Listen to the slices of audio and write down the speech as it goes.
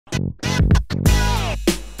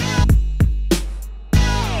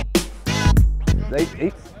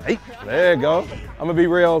Eight. There you go. I'm gonna be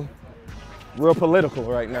real political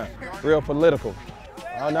right now. Real political.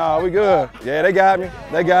 Oh no, we good. Yeah, they got me.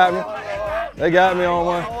 They got me. They got me on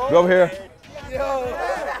one. Go over here.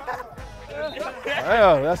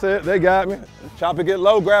 Yeah, that's it. They got me. Chopper get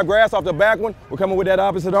low, grab grass off the back one. We're coming with that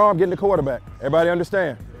opposite arm, getting the quarterback. Everybody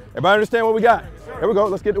understand? Everybody understand what we got? Here we go.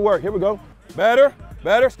 Let's get to work. Here we go. Better.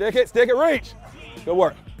 Stick it, reach. Good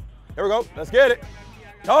work. Here we go. Let's get it.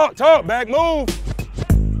 Talk, back move.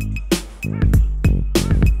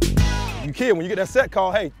 You kid, when you get that set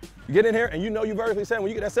call, hey, you get in here and you know you vertically set. When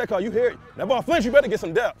you get that set call, you hear it. That ball flinch, you better get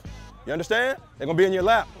some depth. You understand? They're gonna be in your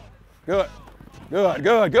lap. Good.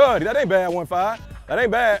 That ain't bad, 1-5. That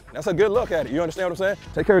ain't bad. That's a good look at it. You understand what I'm saying?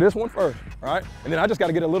 Take care of this one first, all right? And then I just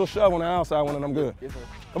gotta get a little shove on the outside one and I'm good.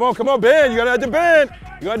 Come on, bend. You gotta have to bend.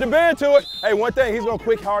 You gotta have to bend to it. Hey, one thing, he's gonna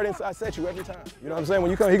quick, hard inside set you every time. You know what I'm saying?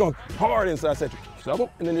 When you come, he's gonna hard inside set you. Shove him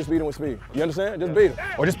and then just beat him with speed. You understand? Just beat him.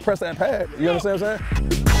 Or just press that pad. You understand what I'm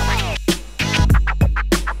saying?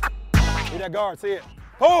 See that guard, see it.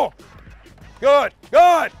 Pull. Good.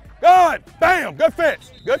 Bam, good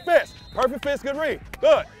fits. Perfect fits, good read.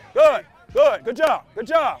 Good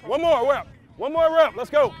job. One more rep, let's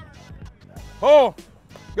go. Pull,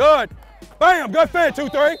 good. Bam, good fit,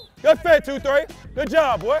 2-3. Good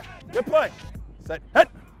job, boy, good play. Set, hit.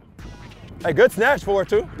 Hey, good snatch for it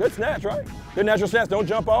too. Good snatch, right? Good natural snatch, don't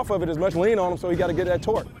jump off of it as much, lean on him so you gotta get that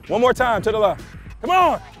torque. One more time to the left. Come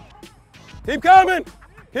on. Keep coming.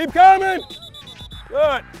 Good.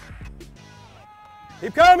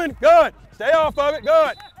 Keep coming, good. Stay off of it,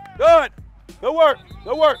 good. Good work.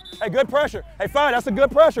 Hey, good pressure. Hey, fine, that's a good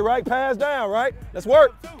pressure, right? Pass down, right? Let's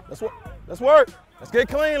work. Let's get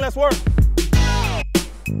clean, let's work.